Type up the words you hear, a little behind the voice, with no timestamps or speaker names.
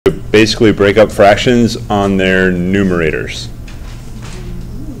basically break up fractions on their numerators.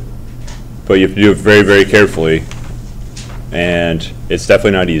 But you have to do it very, very carefully, and it's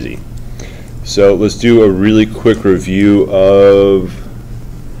definitely not easy. So let's do a really quick review of,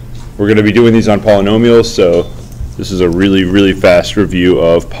 we're going to be doing these on polynomials, so this is a really, really fast review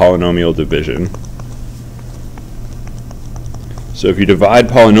of polynomial division. So if you divide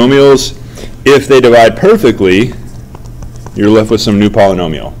polynomials, if they divide perfectly, you're left with some new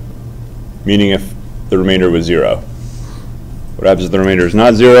polynomial, meaning if the remainder was 0. What happens if the remainder is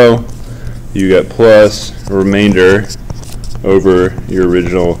not 0? You get plus remainder over your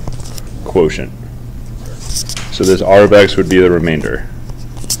original quotient. So this r of x would be the remainder.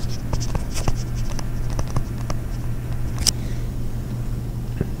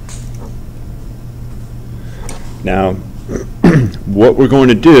 Now, what we're going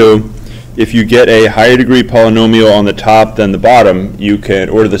to do, if you get a higher degree polynomial on the top than the bottom, you can,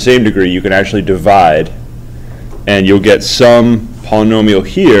 or the same degree, you can actually divide, and you'll get some polynomial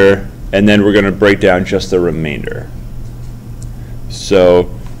here, and then we're going to break down just the remainder.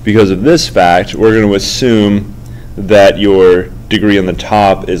 So because of this fact, we're going to assume that your degree on the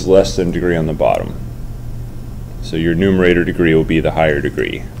top is less than degree on the bottom. So your numerator degree will be the higher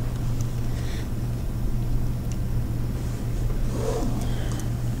degree.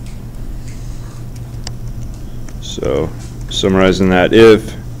 So summarizing that,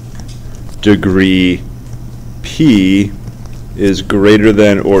 if degree P is greater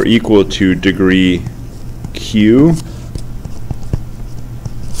than or equal to degree Q,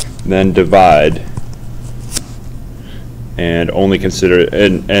 then divide and only consider,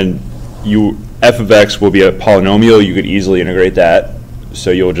 and you, f of x will be a polynomial, you could easily integrate that,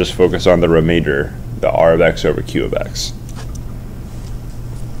 so you'll just focus on the remainder, the r of x over q of x.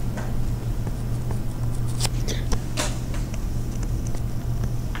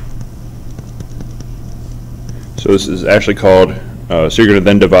 So this is actually called, so you're going to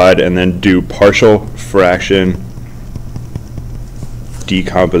then divide and then do partial fraction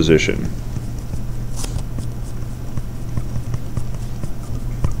decomposition.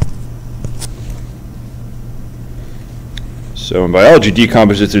 So in biology,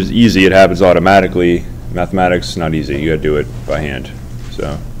 decomposition is easy, it happens automatically. Mathematics, not easy, you got to do it by hand.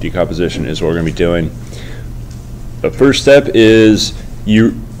 So decomposition is what we're going to be doing. The first step is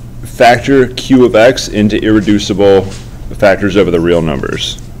you factor q of x into irreducible factors over the real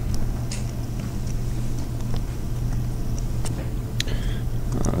numbers.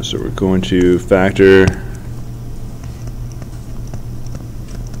 So we're going to factor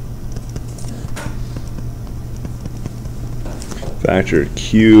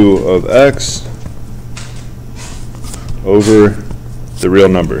q of x over the real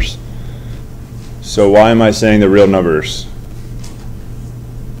numbers. So why am I saying the real numbers?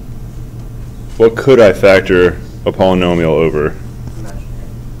 What could I factor a polynomial over?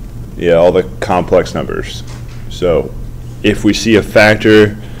 Yeah, all the complex numbers. So if we see a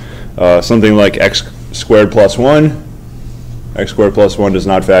factor, something like x squared plus 1, x squared plus 1 does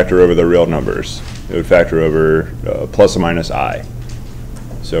not factor over the real numbers. It would factor over plus or minus I.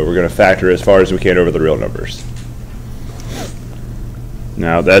 So we're going to factor as far as we can over the real numbers.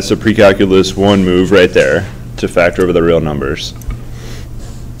 Now that's a precalculus 1 move right there, to factor over the real numbers.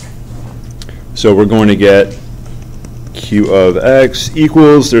 So we're going to get q of x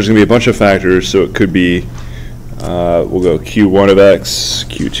equals, there's going to be a bunch of factors, so it could be, we'll go q1 of x,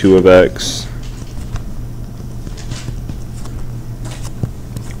 q2 of x,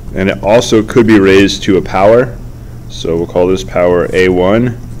 and it also could be raised to a power, so we'll call this power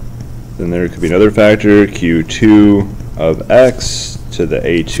a1. Then there could be another factor, q2 of x to the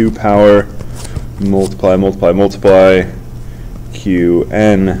a2 power, multiply, multiply, multiply,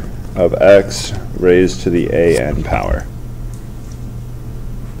 qn of x raised to the an power.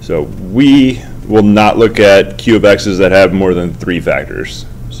 So we will not look at q of x's that have more than 3 factors.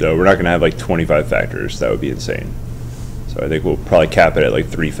 So we're not going to have like 25 factors. That would be insane. So I think we'll probably cap it at like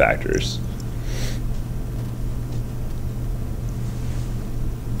 3 factors.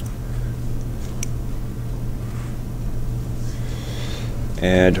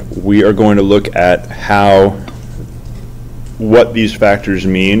 And we are going to look at what these factors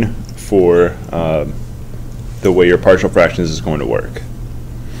mean for the way your partial fractions is going to work.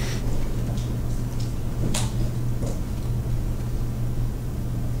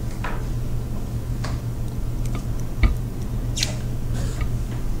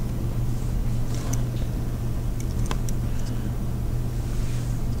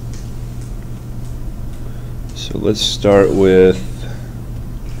 So let's start with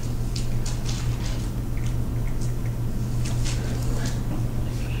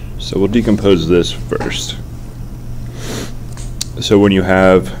So we'll decompose this first. So when you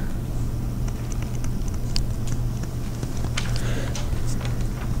have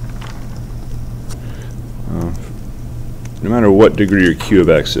no matter what degree your q of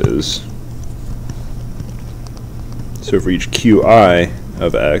x is, so for each qi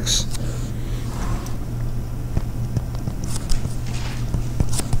of x,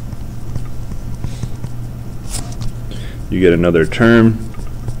 you get another term.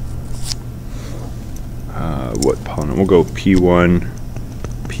 What polynomial? We'll go p1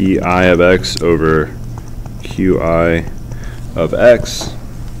 pi of x over qi of x,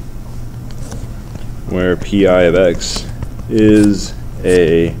 where pi of x is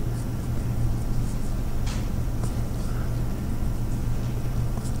a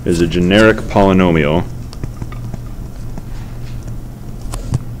generic polynomial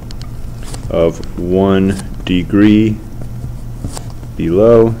of 1 degree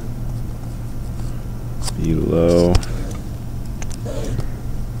below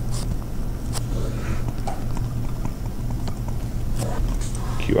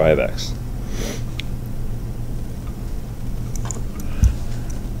qi of x.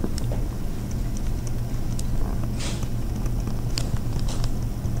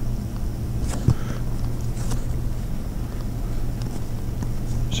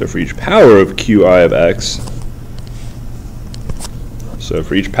 So for each power of qi of x, so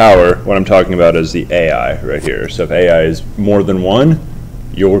for each power, what I'm talking about is the ai right here. So if ai is more than 1,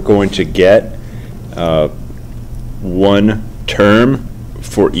 you're going to get one term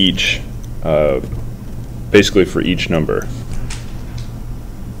for each, basically for each number.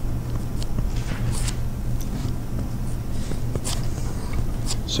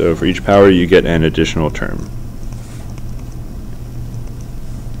 So for each power, you get an additional term.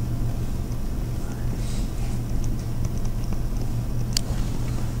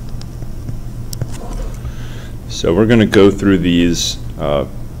 So we're going to go through these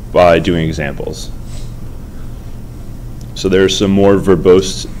by doing examples. So there's some more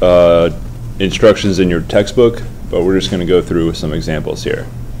verbose instructions in your textbook, but we're just going to go through some examples here.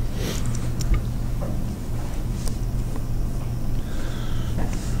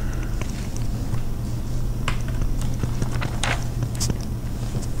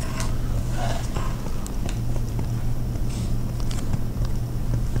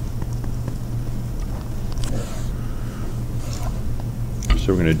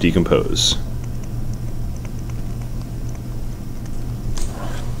 So we're going to decompose.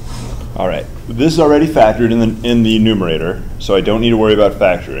 All right, this is already factored in the numerator, so I don't need to worry about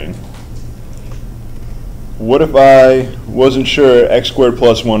factoring. What if I wasn't sure x squared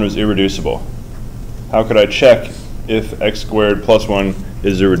plus 1 was irreducible? How could I check if x squared plus 1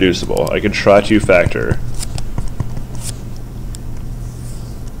 is irreducible? I could try to factor.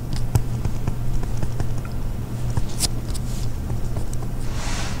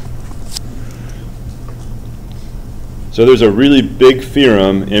 So there's a really big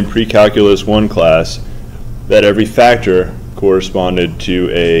theorem in pre-calculus 1 class that every factor corresponded to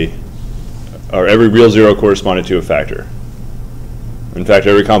every real zero corresponded to a factor. In fact,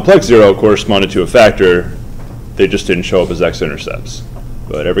 every complex zero corresponded to a factor. They just didn't show up as x-intercepts.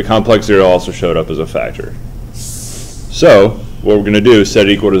 But every complex zero also showed up as a factor. So what we're going to do is set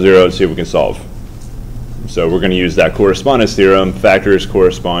it equal to 0 and see if we can solve. So we're going to use that correspondence theorem. Factors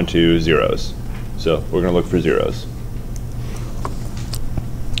correspond to zeros. So we're going to look for zeros.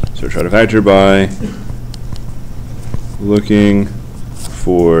 So try to factor by looking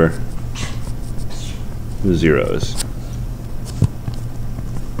for the zeros.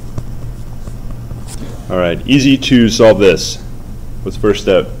 All right, easy to solve this. What's the first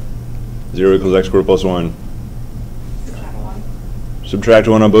step? 0 equals x squared plus 1. Subtract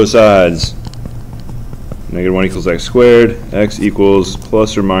 1 on both sides. Negative 1 equals x squared. X equals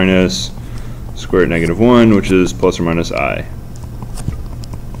plus or minus square root negative 1, which is plus or minus I.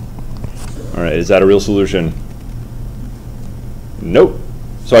 All right, is that a real solution? Nope.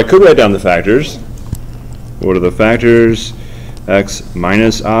 So I could write down the factors. What are the factors? X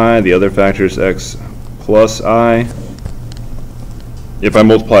minus I. The other factor is x plus I. If I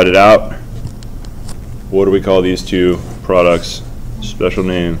multiplied it out, what do we call these two products? Special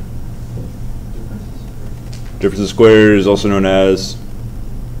name. Difference of squares, also known as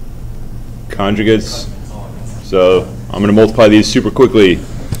conjugates. So I'm going to multiply these super quickly.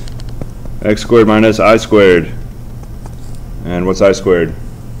 X squared minus I squared. And what's I squared?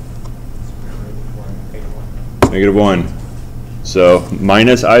 Negative 1. So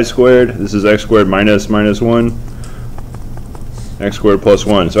minus I squared, this is x squared minus minus 1. X squared plus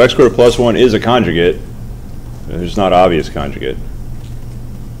 1. So x squared plus 1 is a conjugate. It's not obvious conjugate.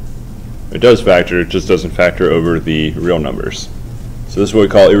 It does factor, it just doesn't factor over the real numbers. So this is what we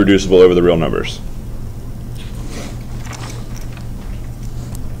call irreducible over the real numbers.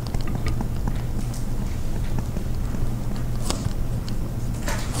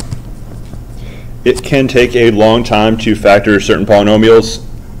 It can take a long time to factor certain polynomials,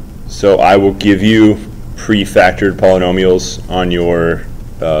 so I will give you pre-factored polynomials on your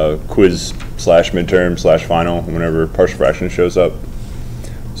quiz slash midterm slash final whenever partial fraction shows up,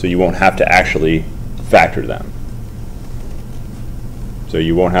 so you won't have to actually factor them. So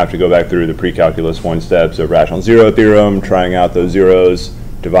you won't have to go back through the pre-calculus 1 steps of rational zero theorem, trying out those zeros,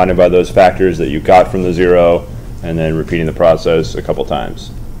 dividing by those factors that you got from the zero, and then repeating the process a couple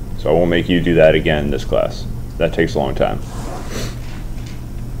times. So I won't make you do that again this class. That takes a long time.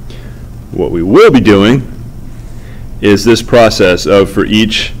 What we will be doing is this process of, for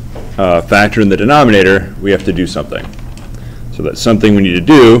each factor in the denominator, we have to do something. So that something we need to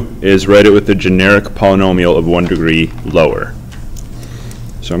do is write it with the generic polynomial of 1 degree lower.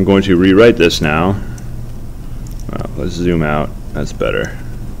 So I'm going to rewrite this now. Let's zoom out. That's better.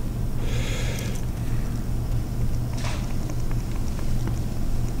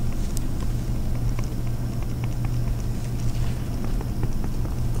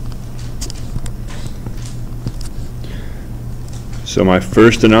 So my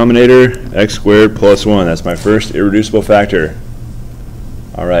first denominator, x squared plus 1. That's my first irreducible factor.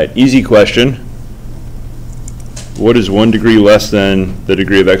 All right, easy question. What is 1 degree less than the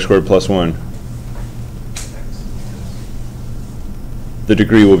degree of x squared plus 1? The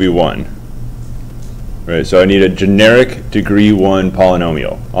degree will be 1. Right, so I need a generic degree 1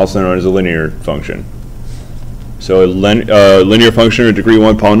 polynomial, also known as a linear function. So a linear function or degree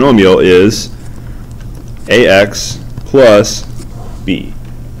 1 polynomial is ax plus b.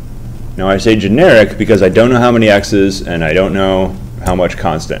 Now I say generic because I don't know how many x's and I don't know how much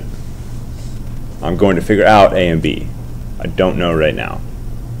constant. I'm going to figure out a and b. I don't know right now.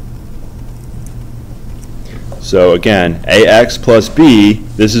 So again, ax plus b,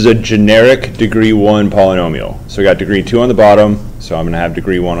 this is a generic degree 1 polynomial. So we got degree 2 on the bottom, so I'm going to have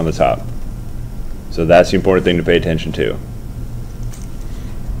degree 1 on the top. So that's the important thing to pay attention to.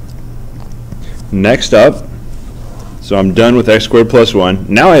 Next up, so I'm done with x squared plus 1.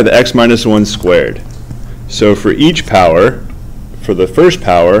 Now I have x minus 1 squared. So for each power, for the first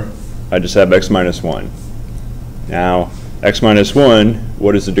power, I just have x minus 1. Now, x minus 1,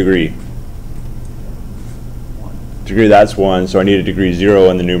 what is the degree? 1. Degree, that's 1, so I need a degree 0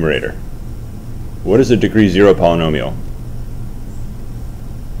 in the numerator. What is a degree 0 polynomial?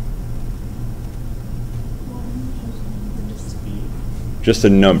 Just a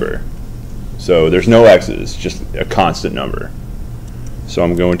number. So there's no x's, just a constant number. So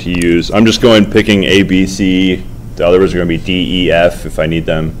I'm going to use, I'm just going picking A, B, C. The others are going to be D, E, F if I need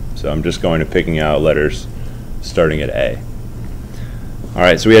them. So I'm just going to picking out letters starting at A. All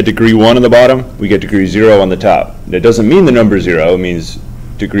right, so we had degree 1 on the bottom. We get degree 0 on the top. That doesn't mean the number 0. It means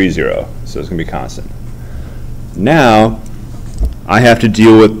degree 0. So it's going to be constant. Now, I have to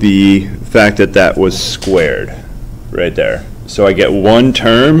deal with the fact that that was squared right there. So I get one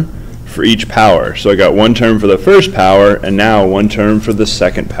term for each power. So I got one term for the first power, and now one term for the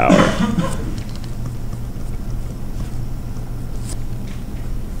second power.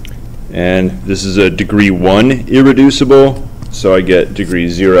 And this is a degree 1 irreducible, so I get degree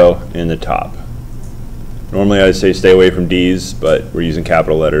 0 in the top. Normally I say stay away from D's, but we're using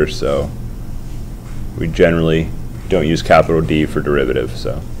capital letters, so we generally don't use capital D for derivative,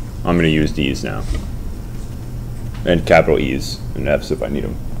 so I'm going to use D's now. And capital E's and F's if I need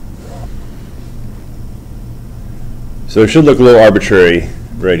them. So it should look a little arbitrary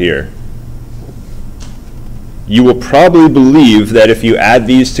right here. You will probably believe that if you add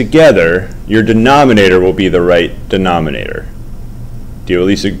these together, your denominator will be the right denominator. Do you at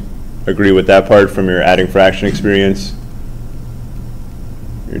least agree with that part from your adding fraction experience?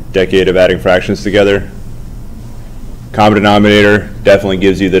 Your decade of adding fractions together? Common denominator definitely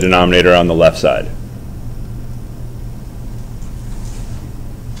gives you the denominator on the left side.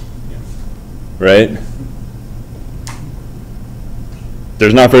 Right?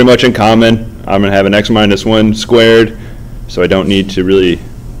 There's not very much in common. I'm going to have an x minus 1 squared, so I don't need to really,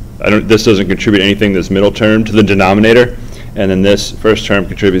 this doesn't contribute anything, this middle term, to the denominator, and then this first term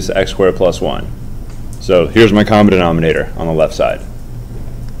contributes to x squared plus 1. So here's my common denominator on the left side.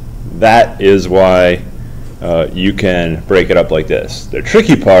 That is why you can break it up like this. The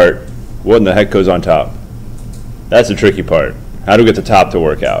tricky part, what in the heck goes on top? That's the tricky part. How do we get the top to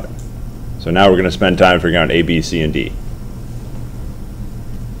work out? So now we're going to spend time figuring out A, B, C, and D.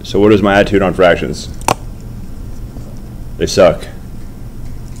 So what is my attitude on fractions? They suck.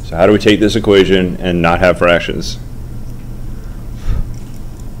 So how do we take this equation and not have fractions?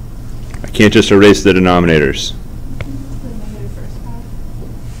 I can't just erase the denominators.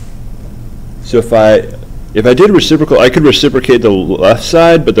 So if I did reciprocal, I could reciprocate the left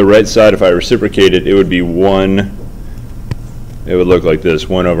side, but the right side, if I reciprocated, it would be 1. It would look like this,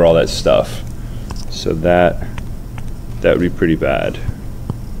 1 over all that stuff. So that would be pretty bad.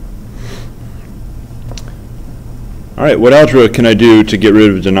 All right, what algebra can I do to get rid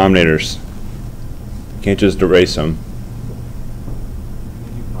of denominators? Can't just erase them.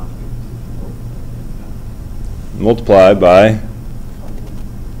 Multiply by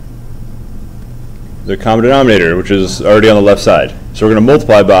the common denominator, which is already on the left side. So we're going to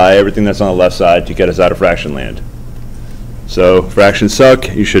multiply by everything that's on the left side to get us out of fraction land. So fractions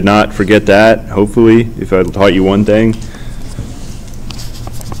suck. You should not forget that, hopefully, if I taught you one thing.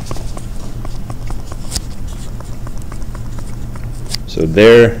 So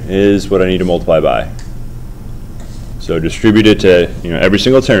there is what I need to multiply by. So distribute it to every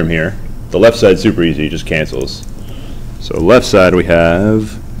single term here. The left side is super easy, it just cancels. So left side we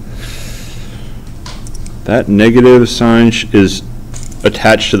have that negative sign is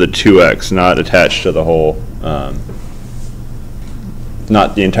attached to the 2x, not attached to the whole.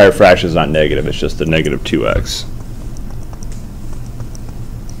 Not the entire fraction is not negative, it's just the negative 2x.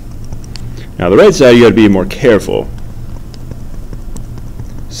 Now the right side you got to be more careful.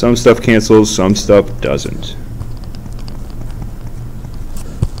 Some stuff cancels, some stuff doesn't.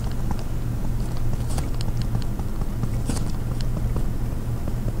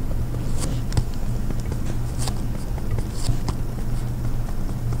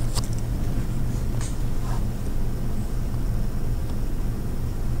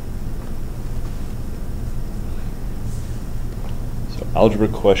 So algebra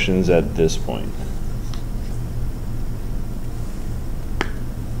questions at this point.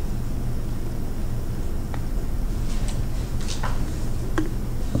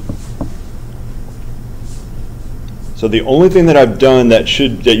 So the only thing that I've done that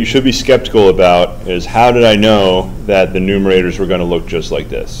you should be skeptical about is how did I know that the numerators were going to look just like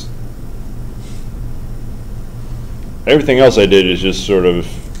this? Everything else I did is just sort of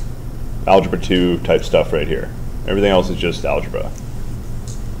algebra 2 type stuff right here. Everything else is just algebra.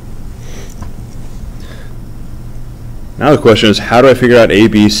 Now the question is, how do I figure out A,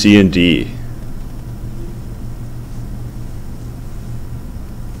 B, C, and D?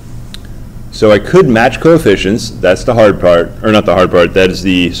 So I could match coefficients. That's the hard part, or not the hard part, that is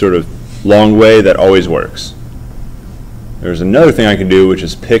the sort of long way that always works. There's another thing I can do, which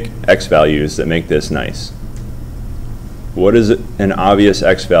is pick x values that make this nice. What is an obvious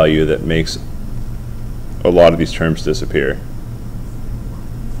x value that makes a lot of these terms disappear?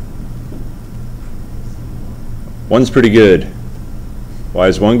 1's pretty good. Why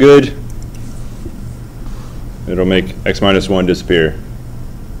is 1 good? It'll make x minus 1 disappear.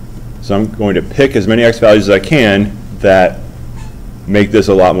 So I'm going to pick as many x values as I can that make this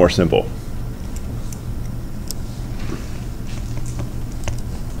a lot more simple.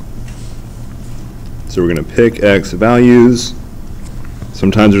 So we're going to pick x values.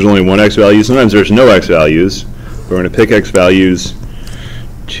 Sometimes there's only one x value, sometimes there's no x values. We're going to pick x values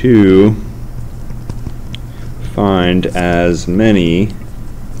to find as many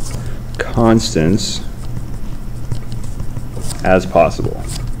constants as possible.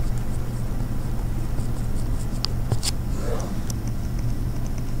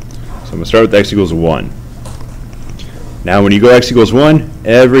 So I'm going to start with x equals 1. Now when you go x equals 1,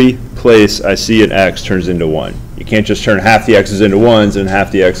 every place I see an x turns into 1. You can't just turn half the x's into 1s and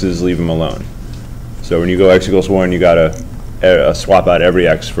half the x's leave them alone. So when you go x equals 1, you got to swap out every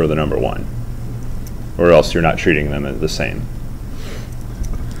x for the number 1. Or else you're not treating them as the same.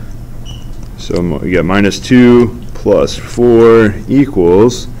 So we get minus 2 plus 4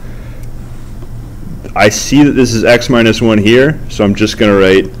 equals, I see that this is x minus 1 here, so I'm just going to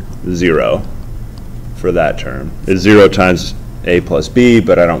write 0 for that term. It's 0 times a plus b,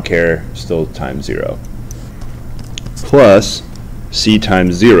 but I don't care, still times 0. Plus c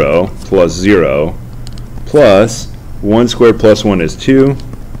times 0 plus 0 plus 1 squared plus 1 is 2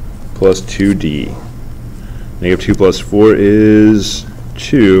 plus 2d. Negative 2 plus 4 is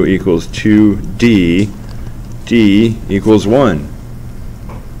 2 equals 2d. d equals 1.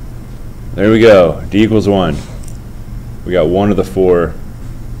 There we go. D equals 1. We got one of the 4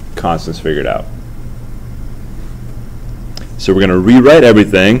 constants figured out. So we're going to rewrite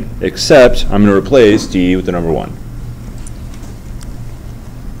everything, except I'm going to replace d with the number 1.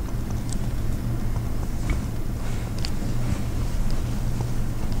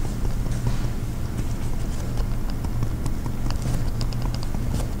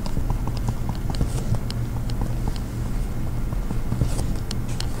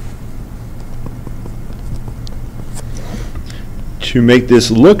 To make this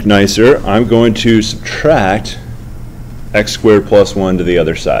look nicer, I'm going to subtract x squared plus 1 to the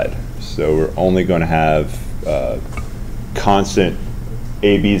other side. So we're only going to have constant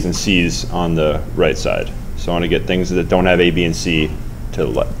a, b's, and c's on the right side. So I want to get things that don't have a, b, and c to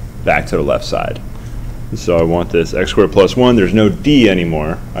the back to the left side. So I want this x squared plus 1. There's no d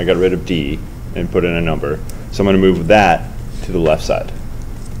anymore. I got rid of d and put in a number. So I'm going to move that to the left side.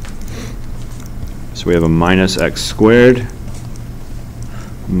 So we have a minus x squared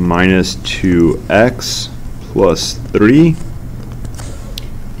minus 2x plus 3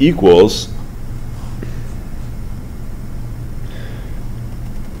 equals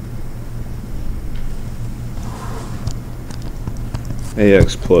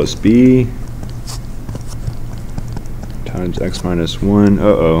ax plus b times x minus 1.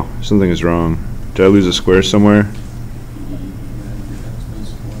 Uh-oh, something is wrong. Did I lose a square somewhere?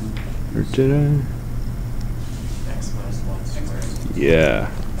 Or did I? X minus 1 squared. Yeah.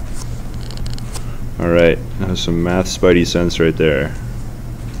 Alright, that was some math spidey sense right there.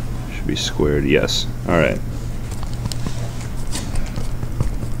 Should be squared, yes. Alright.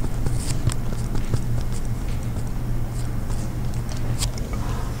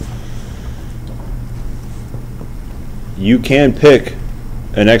 You can pick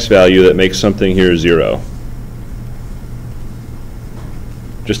an x value that makes something here 0.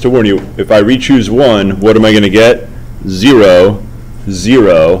 Just to warn you, if I re-choose 1, what am I going to get? 0,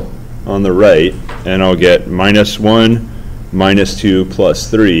 0 on the right, and I'll get minus 1, minus 2,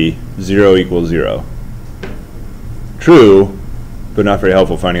 plus 3, 0 equals 0. True, but not very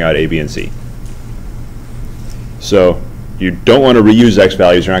helpful finding out a, b, and c. So you don't want to reuse x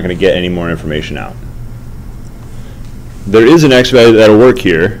values. You're not going to get any more information out. There is an x value that'll work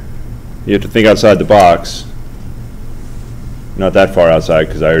here. You have to think outside the box. Not that far outside,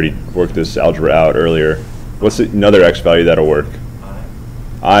 because I already worked this algebra out earlier. What's another x value that'll work?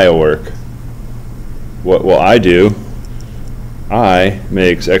 I will work. What will I do? I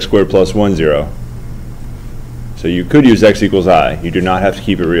makes x squared plus 1 0. So you could use x equals I. You do not have to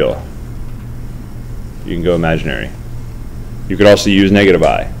keep it real. You can go imaginary. You could also use negative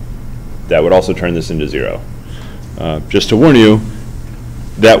I. That would also turn this into 0. Just to warn you,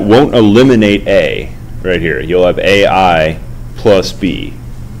 that won't eliminate a right here. You'll have ai plus b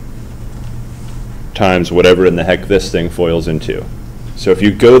times whatever in the heck this thing foils into. So if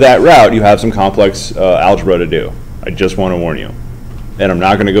you go that route, you have some complex algebra to do. I just want to warn you. And I'm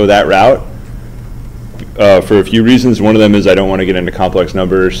not going to go that route for a few reasons. One of them is I don't want to get into complex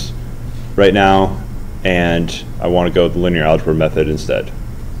numbers right now, and I want to go with the linear algebra method instead.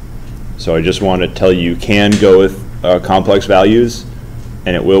 So I just want to tell you can go with complex values,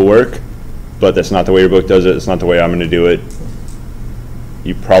 and it will work, but that's not the way your book does it. It's not the way I'm going to do it.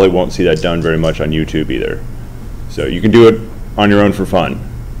 You probably won't see that done very much on YouTube either. So you can do it on your own for fun,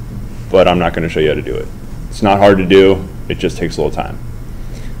 but I'm not going to show you how to do it. It's not hard to do. It just takes a little time.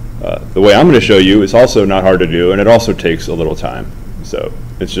 The way I'm going to show you is also not hard to do, and it also takes a little time. So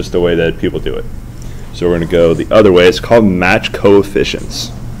it's just the way that people do it. So we're going to go the other way. It's called match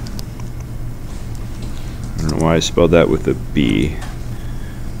coefficients. I don't know why I spelled that with a B.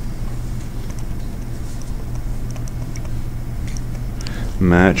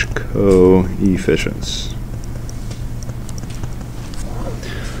 Match coefficients.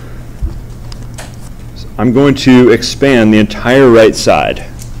 So I'm going to expand the entire right side.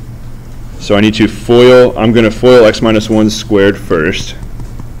 So I need to foil, I'm going to foil x minus 1 squared first.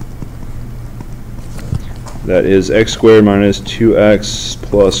 That is x squared minus 2x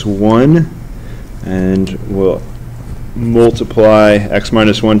plus 1. And we'll multiply x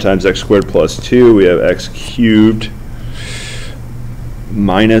minus 1 times x squared plus 2. We have x cubed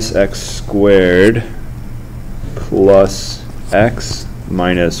minus x squared plus x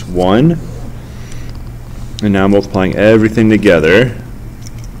minus 1. And now multiplying everything together,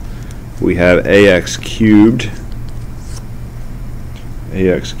 we have ax cubed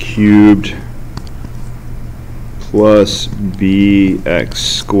plus bx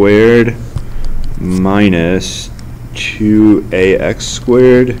squared minus 2ax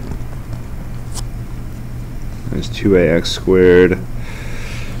squared minus 2ax squared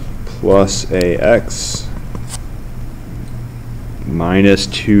plus ax minus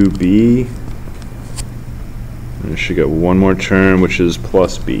 2b. And I should get one more term, which is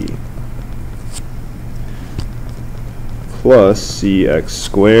plus b, plus cx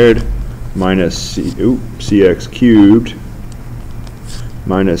squared minus cx cubed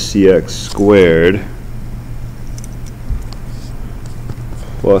minus cx squared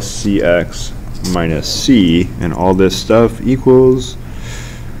plus cx minus c, and all this stuff equals,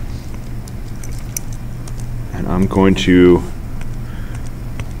 and I'm going to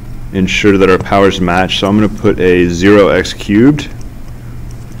ensure that our powers match. So I'm going to put a 0x cubed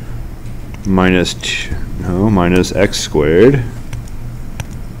minus x squared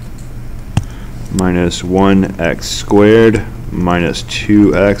minus 1x squared minus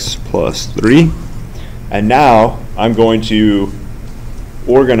 2x plus 3. And now I'm going to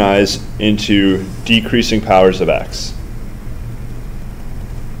organize into decreasing powers of x.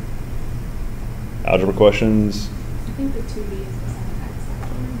 Algebra questions? I think the 2b is the same as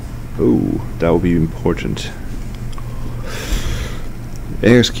x actually. Oh, that will be important.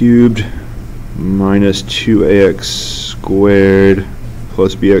 Ax cubed minus 2ax squared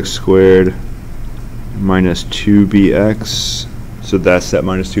plus bx squared minus 2bx. So that's that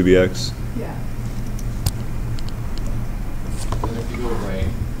minus 2bx. Yeah. And if you go right,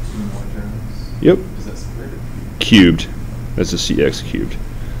 2 more terms. Yep. Is that squared? Cubed. That's a cx cubed.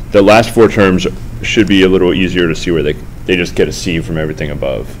 The last 4 terms should be a little easier to see where they just get a c from everything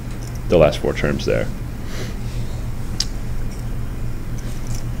above the last 4 terms there.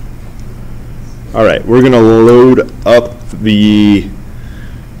 All right, we're going to load up the,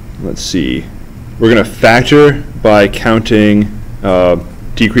 let's see, we're going to factor by counting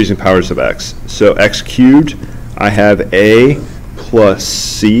decreasing powers of x. So x cubed, I have a plus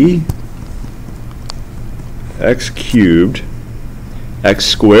c, x cubed. X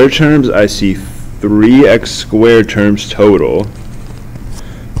squared terms, I see 3x squared terms total.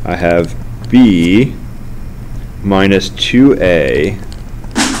 I have b minus 2a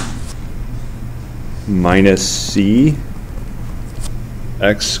minus c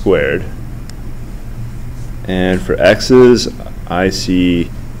x squared. And for x's, I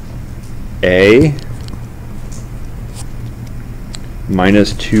see a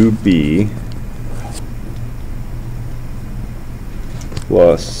minus 2b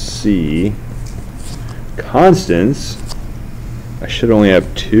plus c. Constants, I should only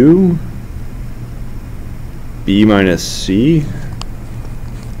have 2. B minus c.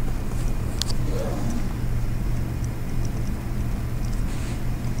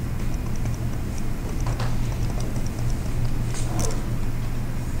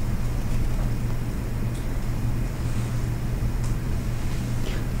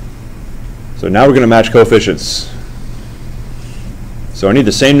 So now we're going to match coefficients. So I need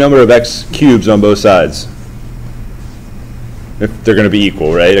the same number of x cubes on both sides. If they're going to be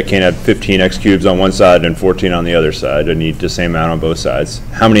equal, right? I can't have 15 x cubes on one side and 14 on the other side. I need the same amount on both sides.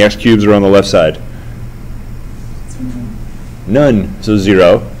 How many x cubes are on the left side? None, so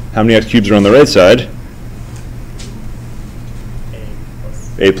 0. How many x cubes are on the right side?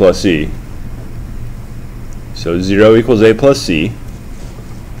 A plus c. So 0 equals a plus c.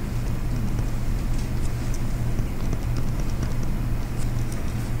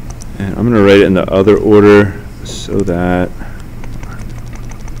 And I'm going to write it in the other order so that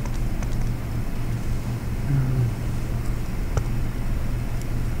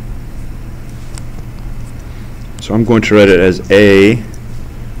I'm going to write it as a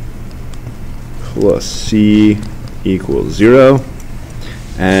plus c equals 0.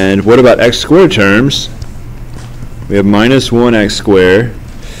 And what about x squared terms? We have minus 1x squared,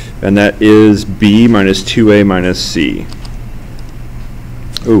 and that is b minus 2a minus c.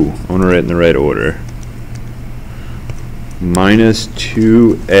 Ooh, I want to write it in the right order. Minus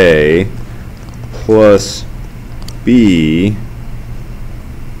 2a plus b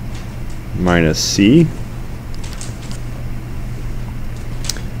minus c.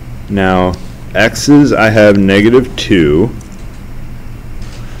 Now, x's, I have negative 2.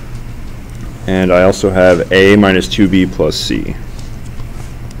 And I also have a minus 2b plus c.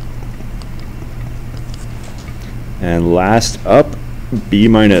 And last up, b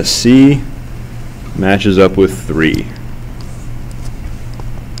minus c matches up with 3.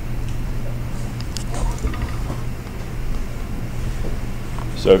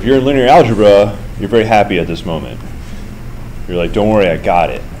 So if you're in linear algebra, you're very happy at this moment. You're like, don't worry, I got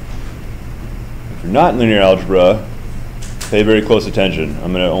it. If you're not in linear algebra, pay very close attention.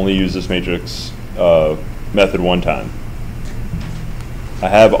 I'm going to only use this matrix method one time. I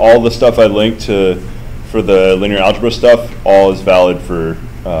have all the stuff I linked to for the linear algebra stuff, all is valid for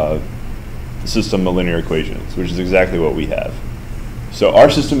the system of linear equations, which is exactly what we have. So our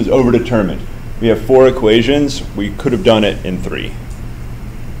system is overdetermined. We have 4 equations. We could have done it in 3.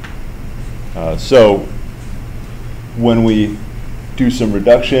 So when we do some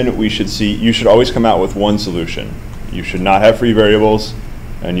reduction, we should see, you should always come out with one solution. You should not have free variables,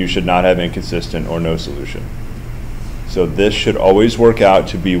 and you should not have inconsistent or no solution. So this should always work out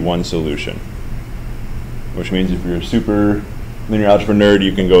to be one solution, which means if you're a super linear algebra nerd,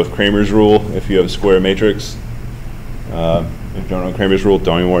 you can go with Cramer's rule if you have a square matrix. If you don't know Kramer's rule,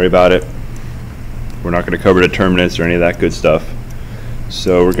 don't even worry about it. We're not going to cover determinants or any of that good stuff.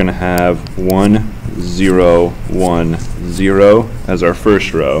 So we're going to have 1, 0, 1, 0 as our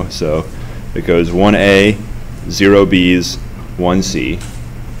first row. So it goes 1A, 0 B's, 1 C,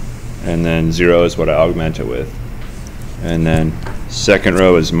 and then 0 is what I augment it with. And then second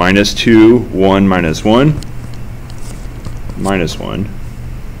row is -2, 1, -1, -1.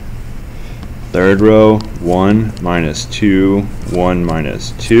 Third row, 1, -2, 1,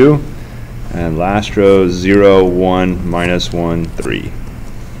 -2. And last row, 0, 1, -1, 3.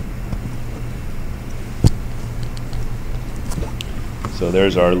 So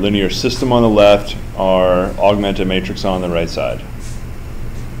there's our linear system on the left, our augmented matrix on the right side.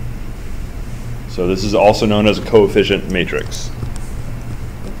 So this is also known as a coefficient matrix.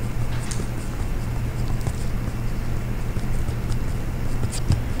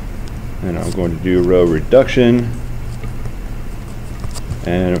 And I'm going to do row reduction.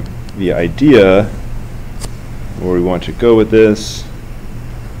 And the idea where we want to go with this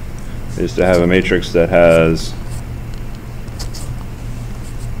is to have a matrix that has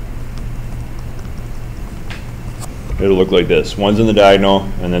it'll look like this. One's in the diagonal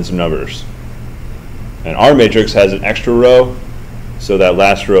and then some numbers. And our matrix has an extra row, so that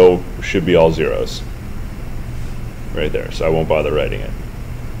last row should be all zeros. Right there, so I won't bother writing it.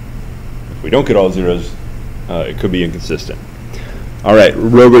 If we don't get all zeros, it could be inconsistent. All right,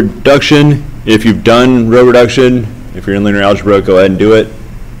 row reduction. If you've done row reduction, if you're in linear algebra, go ahead and do it.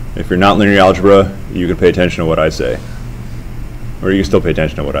 If you're not in linear algebra, you can pay attention to what I say. Or you can still pay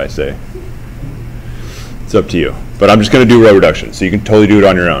attention to what I say. It's up to you. But I'm just going to do row reduction, so you can totally do it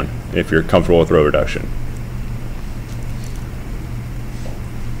on your own if you're comfortable with row reduction.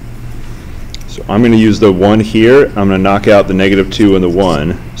 So I'm going to use the 1 here. I'm going to knock out the -2 and the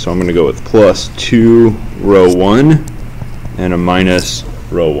 1. So I'm going to go with +2 row 1 and a minus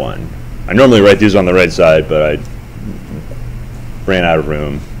row 1. I normally write these on the right side, but I ran out of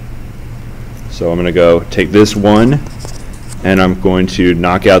room. So I'm going to go take this 1, and I'm going to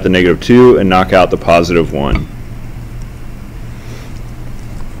knock out the -2 and knock out the +1.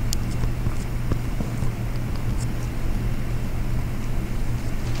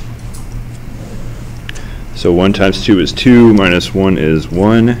 So 1 times 2 is 2, minus 1 is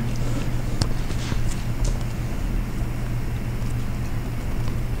 1.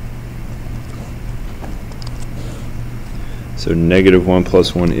 So -1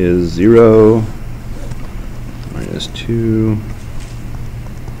 plus 1 is 0, minus 2.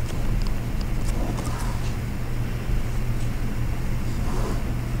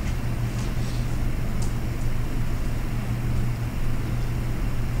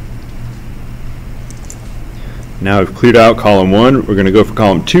 Now I've cleared out column 1. We're going to go for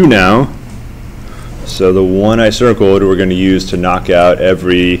column 2 now. So the 1 I circled we're going to use to knock out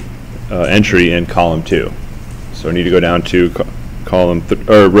every entry in column 2. So I need to go down to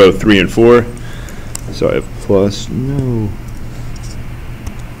row 3 and 4. So I have plus, no.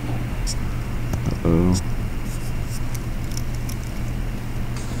 Uh-oh.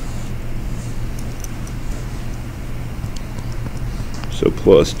 So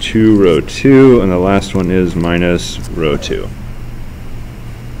plus 2 row 2, and the last one is minus row 2.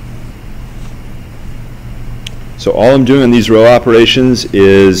 So all I'm doing in these row operations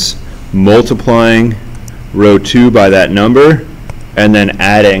is multiplying row 2 by that number and then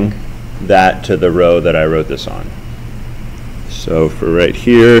adding that to the row that I wrote this on. So for right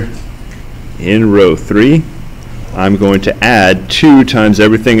here in row 3, I'm going to add 2 times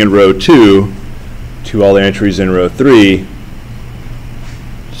everything in row 2 to all the entries in row 3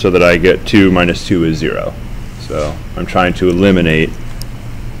 so that I get 2 minus 2 is 0. So I'm trying to eliminate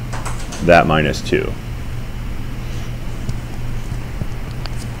that minus 2.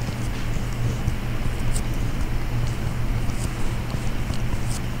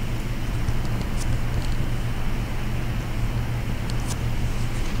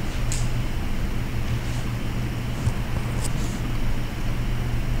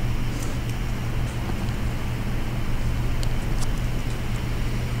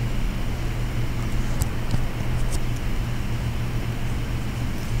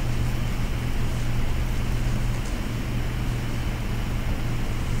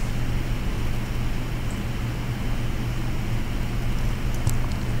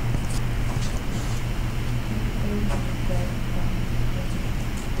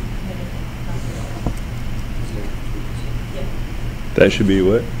 That should be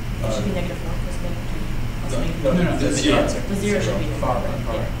what? It should be -4 plus -2. No, The 0 should be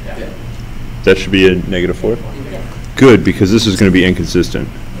Yeah. That should be a -4? Yeah. Good, because this is going to be inconsistent.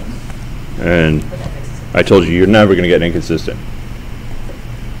 And I told you, you're never going to get inconsistent.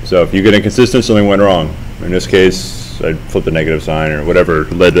 So if you get inconsistent, something went wrong. In this case, I flipped the negative sign or whatever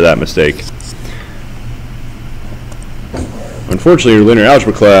led to that mistake. Unfortunately, your linear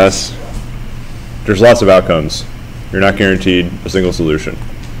algebra class, there's lots of outcomes. You're not guaranteed a single solution.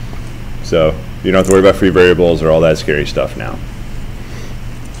 So you don't have to worry about free variables or all that scary stuff now.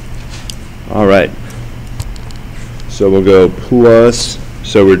 All right. So we'll go plus.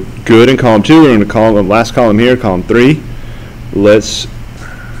 So we're good in column 2. We're in the last column here, column 3.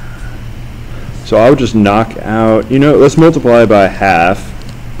 So I would just knock out, let's multiply by half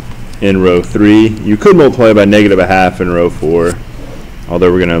in row 3. You could multiply by negative a half in row 4,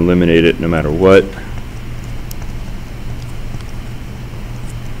 although we're going to eliminate it no matter what.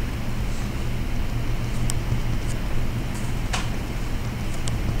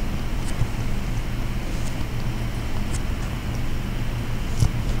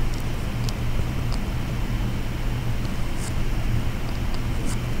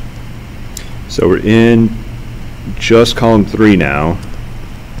 So we're in just column 3 now.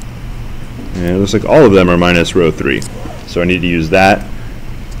 And it looks like all of them are minus row 3. So I need to use that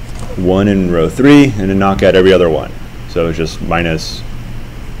 1 in row 3 and then knock out every other one. So it's just minus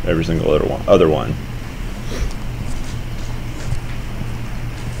every single other one.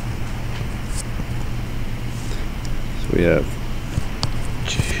 So we have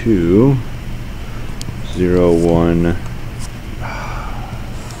 2, 0, 1.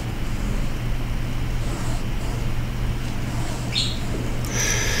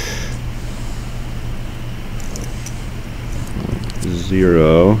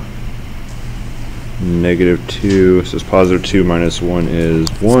 0, negative 2, so it's positive 2 minus 1 is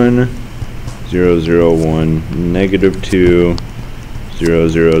 1, 0, 0, 1, negative 2, 0,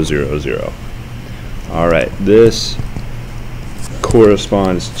 0, 0, 0. Alright, this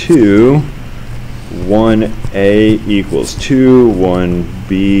corresponds to 1a equals 2,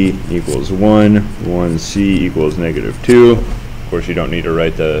 1b equals 1, 1c equals negative 2. Of course, you don't need to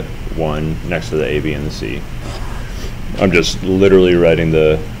write the 1 next to the a, b, and the c. I'm just literally writing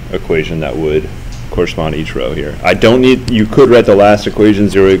the equation that would correspond to each row here. You could write the last equation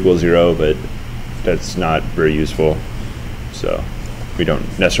 0 equals 0, but that's not very useful. So we don't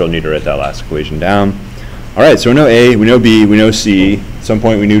necessarily need to write that last equation down. All right, so we know A, we know B, we know C. At some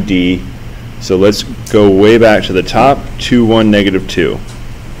point we knew D. So let's go way back to the top, 2, 1, negative 2.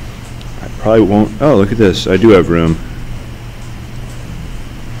 I probably won't, oh, look at this, I do have room.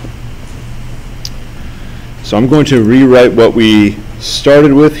 So I'm going to rewrite what we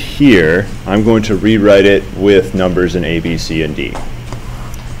started with here. I'm going to rewrite it with numbers in A, B, C, and D.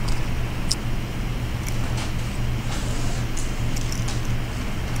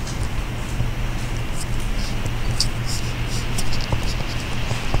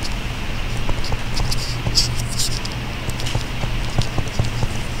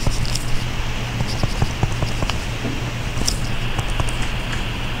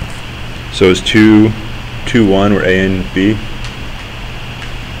 So is 2, 2, 1, where A and B?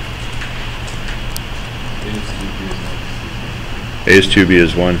 A is 2, B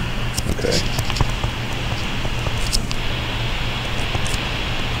is 1. Okay.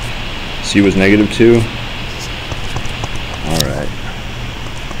 C was negative 2. All right.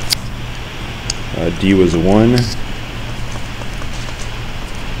 D was 1.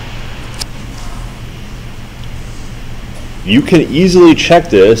 You can easily check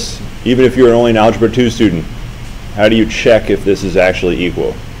this, even if you're only an Algebra 2 student. How do you check if this is actually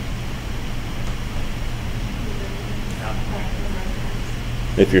equal?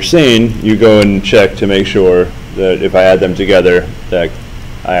 If you're sane, you go and check to make sure that if I add them together, that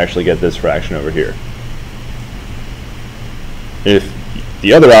I actually get this fraction over here. If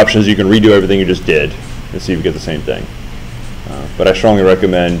the other option is you can redo everything you just did and see if you get the same thing. But I strongly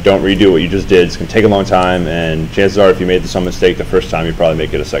recommend don't redo what you just did. It's going to take a long time, and chances are if you made some mistake the first time, you probably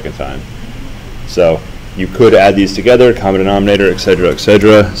make it a second time. So you could add these together, common denominator, etc.,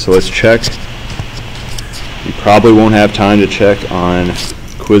 etc. So let's check. You probably won't have time to check on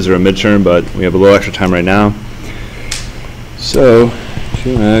quiz or a midterm, but we have a little extra time right now. So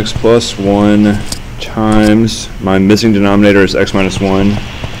 2x plus 1 times, my missing denominator is x minus 1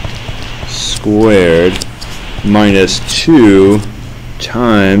 squared minus 2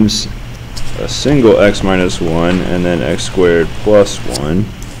 times a single x minus 1 and then x squared plus 1.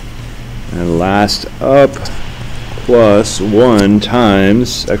 And last up, plus 1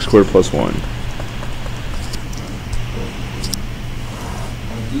 times x squared plus 1.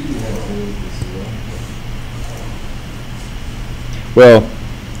 Well,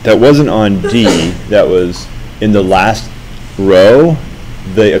 that wasn't on D, that was in the last row.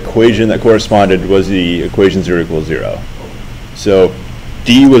 The equation that corresponded was the equation 0 equals 0. So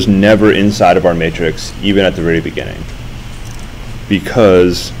D was never inside of our matrix, even at the very beginning,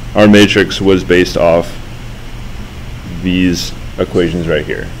 because our matrix was based off these equations right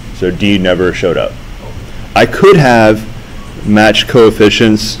here. So D never showed up. I could have matched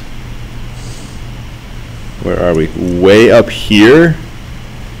coefficients. Where are we? Way up here?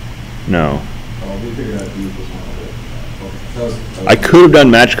 No. Oh, we figured out D was one of it. Oh, I could have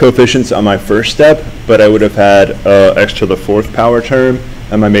done match coefficients on my first step, but I would have had x to the 4th power term,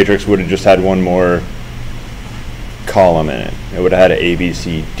 and my matrix would have just had one more column in it. It would have had an A, B,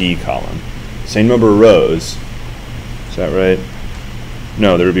 C, D column. Same number of rows. Is that right?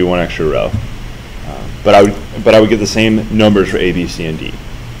 No, there would be one extra row. But I would get the same numbers for A, B, C, and D.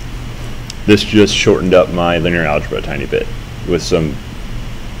 This just shortened up my linear algebra a tiny bit with some,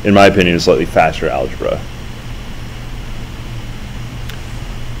 in my opinion, slightly faster algebra.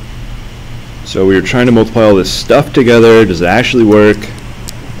 So we were trying to multiply all this stuff together. Does it actually work?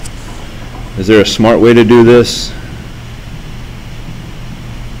 Is there a smart way to do this?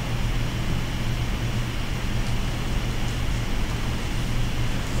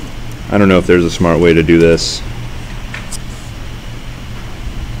 I don't know if there's a smart way to do this.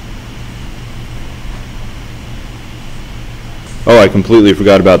 Oh, I completely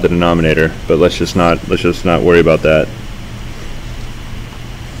forgot about the denominator, but let's just not worry about that.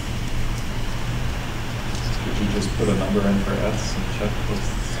 Could you just put a number in for S and check what's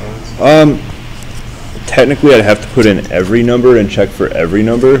the size? Technically, I'd have to put in every number and check for every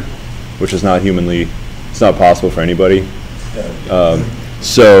number, which is not it's not possible for anybody. Yeah.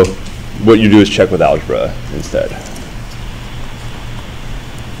 So what you do is check with algebra instead.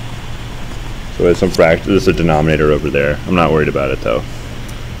 So it's some fraction. There's a denominator over there. I'm not worried about it though.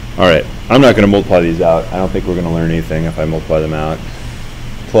 All right, I'm not going to multiply these out. I don't think we're going to learn anything if I multiply them out.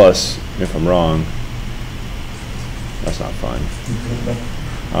 Plus, if I'm wrong, that's not fun.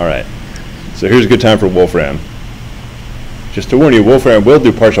 All right, so here's a good time for Wolfram. Just to warn you, Wolfram will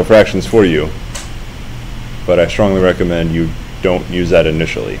do partial fractions for you, but I strongly recommend you don't use that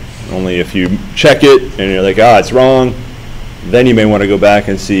initially. Only if you check it and you're like, ah, it's wrong, then you may want to go back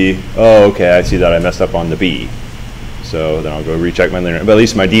and see, oh, okay, I see that I messed up on the B. So then I'll go recheck my linear, but at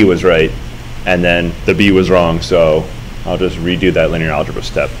least my D was right, and then the B was wrong, so I'll just redo that linear algebra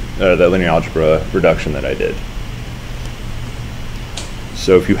step, that linear algebra reduction that I did.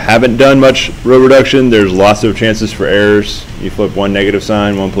 So if you haven't done much row reduction, there's lots of chances for errors. You flip one negative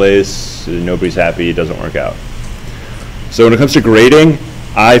sign one place, nobody's happy, it doesn't work out. So when it comes to grading,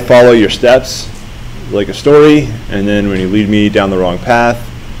 I follow your steps like a story, and then when you lead me down the wrong path,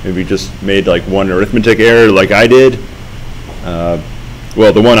 maybe just made like one arithmetic error like I did.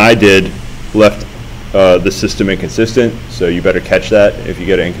 Well, the one I did left the system inconsistent, so you better catch that. If you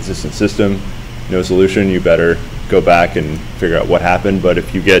get an inconsistent system, no solution, you better go back and figure out what happened. But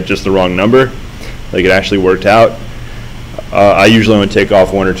if you get just the wrong number, like it actually worked out, I usually only take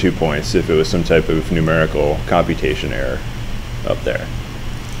off 1 or 2 points if it was some type of numerical computation error up there.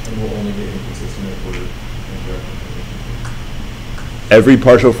 And we'll only get inconsistent if we're incorrect. Every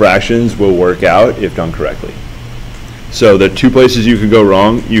partial fractions will work out if done correctly. So the 2 places you could go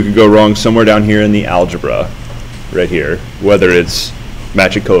wrong somewhere down here in the algebra, right here, whether it's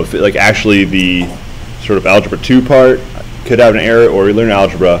matching coefficient, like actually the sort of algebra 2 part could have an error, or you learn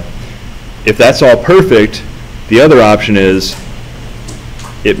algebra. If that's all perfect, the other option is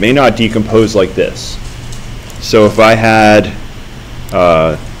it may not decompose like this. So if I had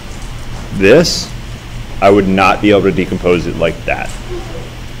this, I would not be able to decompose it like that.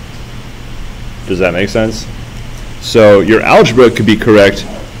 Does that make sense? So your algebra could be correct,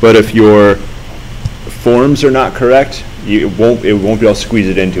 but if your forms are not correct, it won't be able to squeeze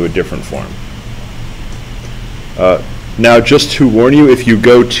it into a different form. Now, just to warn you, if you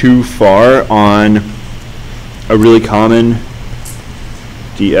go too far on a really common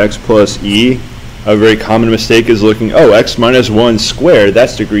dx plus e, a very common mistake is looking, oh, x minus 1 squared,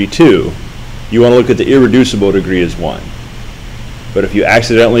 that's degree 2. You want to look at the irreducible degree as 1. But if you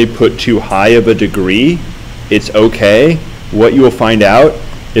accidentally put too high of a degree, it's okay. What you will find out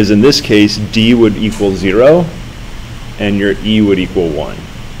is in this case, d would equal 0, and your e would equal 1.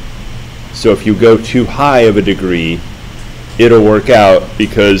 So if you go too high of a degree, it'll work out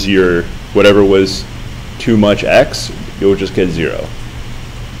because your whatever was too much x, you'll just get 0.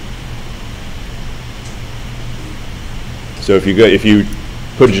 So if you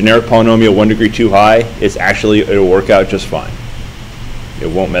put a generic polynomial 1 degree too high, it'll work out just fine. It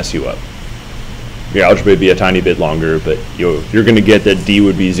won't mess you up. Your algebra would be a tiny bit longer, but you're going to get that d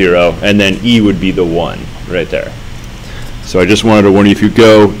would be 0, and then e would be the 1 right there. So I just wanted to warn you,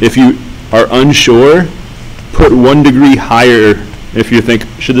 if you are unsure, put 1 degree higher If you think,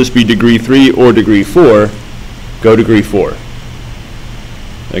 should this be degree 3 or degree 4, go degree 4.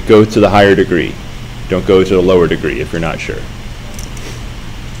 Like, go to the higher degree. Don't go to the lower degree if you're not sure.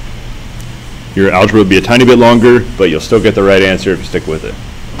 Your algebra will be a tiny bit longer, but you'll still get the right answer if you stick with it.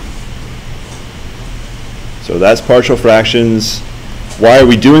 So that's partial fractions. Why are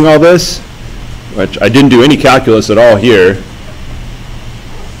we doing all this? Which I didn't do any calculus at all here.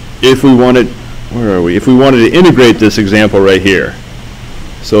 If we wanted, where are we? If we wanted to integrate this example right here.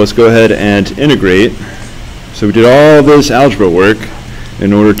 So let's go ahead and integrate. So we did all this algebra work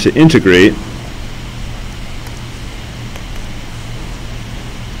in order to integrate.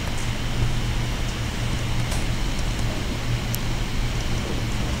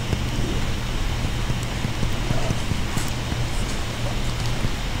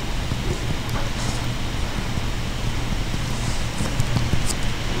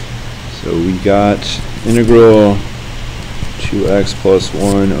 So we got integral 2x plus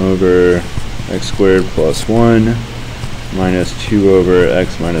 1 over x squared plus 1 minus 2 over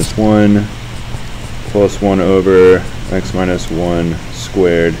x minus 1 plus 1 over x minus 1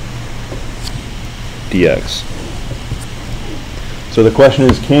 squared dx. So the question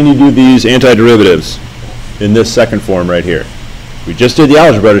is, can you do these antiderivatives in this second form right here? We just did the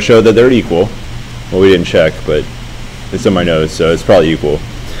algebra to show that they're equal. Well, we didn't check, but it's in my notes, so it's probably equal.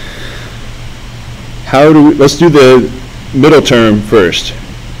 How do we, let's do the middle term first.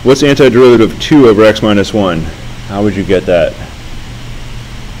 What's antiderivative of 2 over x minus 1? How would you get that?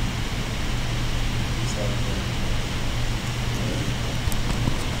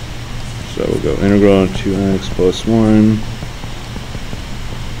 So we'll go integral 2x plus 1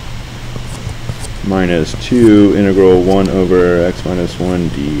 minus 2 integral 1 over x minus 1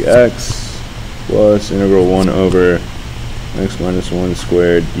 dx plus integral 1 over x minus 1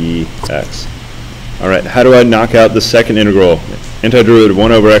 squared dx. All right, how do I knock out the second integral? Antiderivative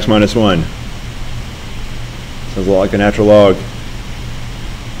 1 over x minus 1. Sounds a lot like a natural log.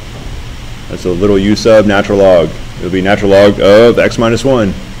 That's a little u sub natural log. It'll be natural log of x minus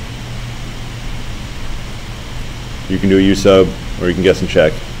 1. You can do a u sub, or you can guess and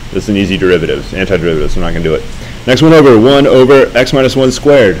check. This is an easy derivative, antiderivative, so I'm not going to do it. Next one over, 1 over x minus 1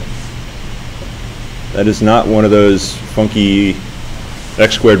 squared. That is not one of those funky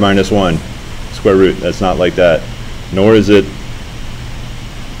x squared minus 1. Square root, that's not like that. Nor is it,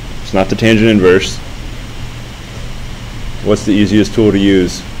 it's not the tangent inverse. What's the easiest tool to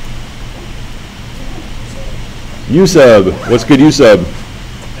use? U sub. What's good U sub?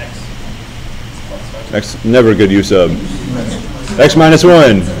 X, never good U sub. X minus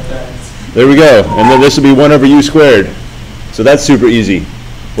 1. There we go. And then this will be 1 over u squared. So that's super easy.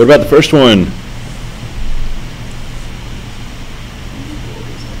 What about the first one?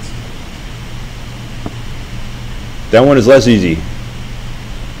 That one is less easy.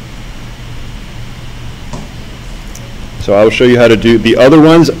 So I will show you how to do the other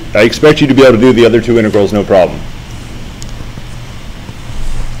ones. I expect you to be able to do the other two integrals no problem.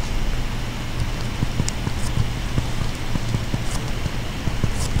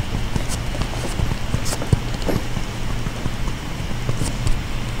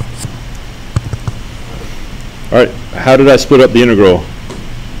 All right, how did I split up the integral?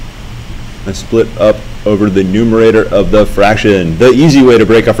 I split up over the numerator of the fraction. The easy way to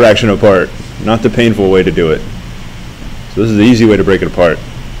break a fraction apart, not the painful way to do it. So this is the easy way to break it apart.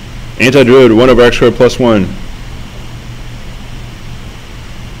 Antiderivative 1 over x squared plus 1.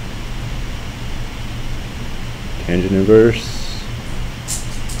 Tangent inverse.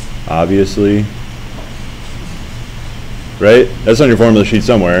 Obviously. Right? That's on your formula sheet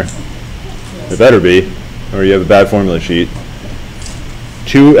somewhere. It better be, or you have a bad formula sheet.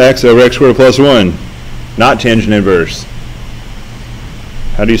 2x over x squared plus 1. Not tangent inverse.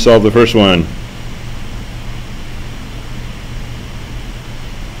 How do you solve the first one?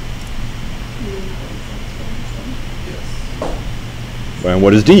 And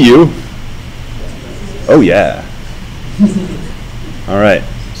what is du? Oh yeah. All right.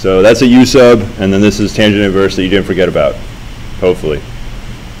 So that's a u sub, and then this is tangent inverse that you didn't forget about. Hopefully.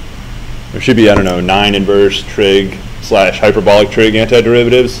 There should be, I don't know, 9 inverse trig / hyperbolic trig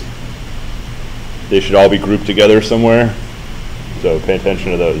antiderivatives. They should all be grouped together somewhere. So pay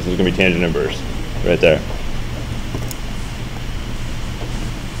attention to those. This is going to be tangent inverse right there.